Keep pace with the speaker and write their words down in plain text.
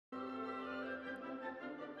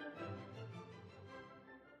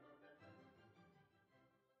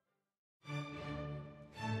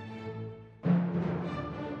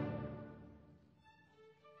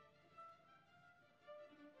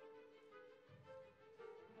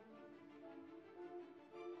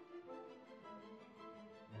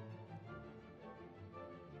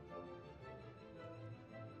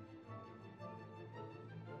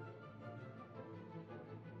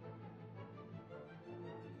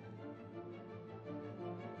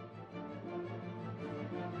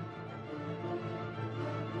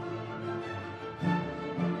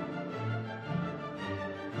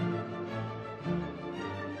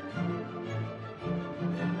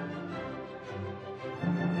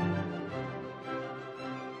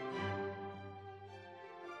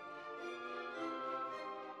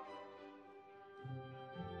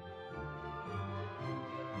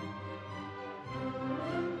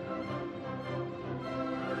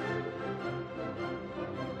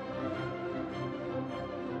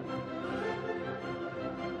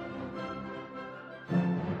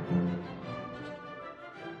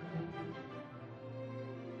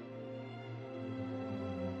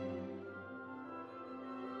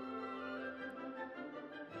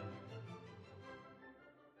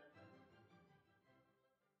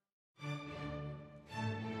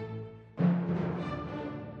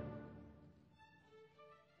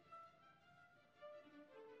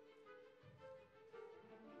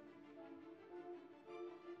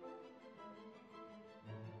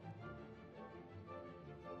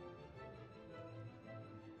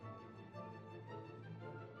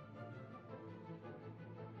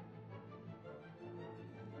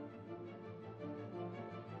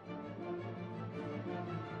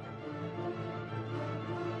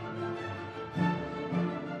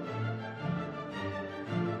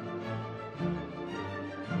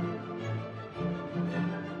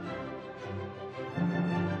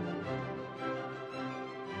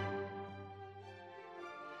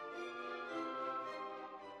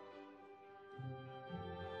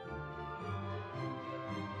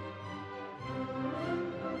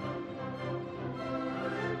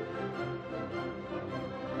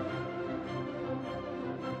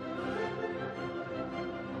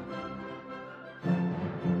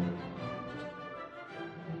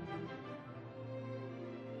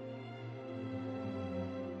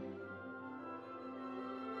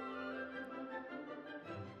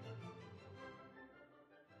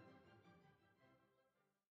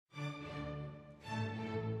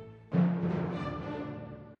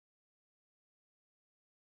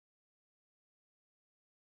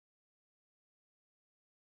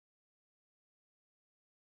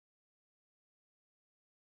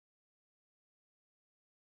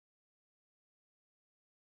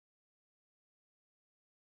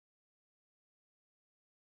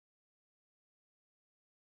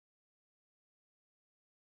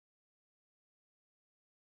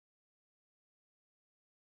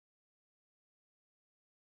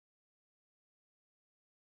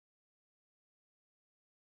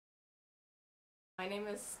My name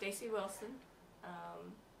is Stacy Wilson.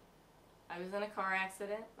 I was in a car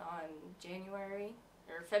accident on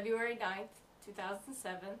February 9th,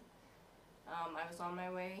 2007. I was on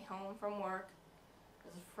my way home from work.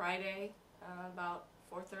 It was a Friday, about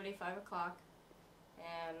 4:30, 5 o'clock,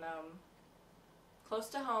 and close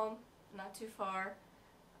to home, not too far.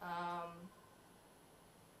 A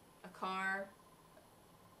car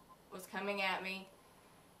was coming at me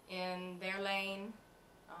in their lane,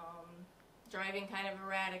 driving kind of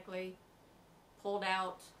erratically, pulled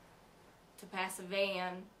out to pass a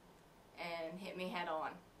van and hit me head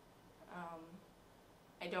on.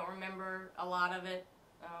 I don't remember a lot of it.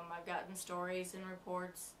 I've gotten stories and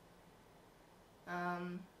reports.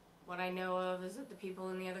 What I know of is that the people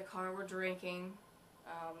in the other car were drinking.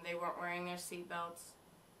 They weren't wearing their seatbelts,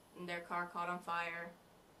 and their car caught on fire.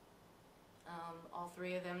 All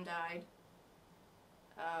three of them died.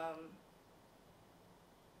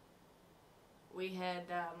 We had,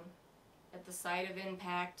 at the site of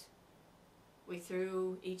impact, we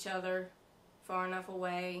threw each other far enough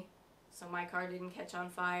away so my car didn't catch on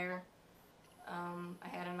fire. I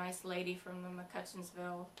had a nice lady from the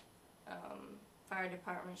McCutcheonsville fire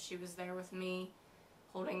department. She was there with me,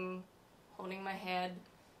 holding my head.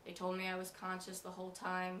 They told me I was conscious the whole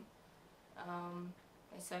time.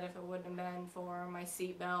 They said if it wouldn't have been for my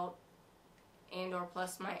seatbelt and or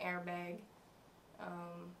plus my airbag,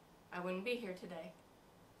 I wouldn't be here today.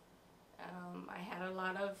 I had a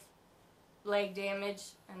lot of leg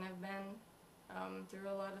damage and have been through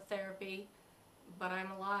a lot of therapy, but I'm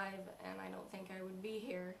alive, and I don't think I would be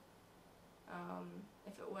here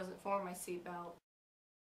if it wasn't for my seatbelt.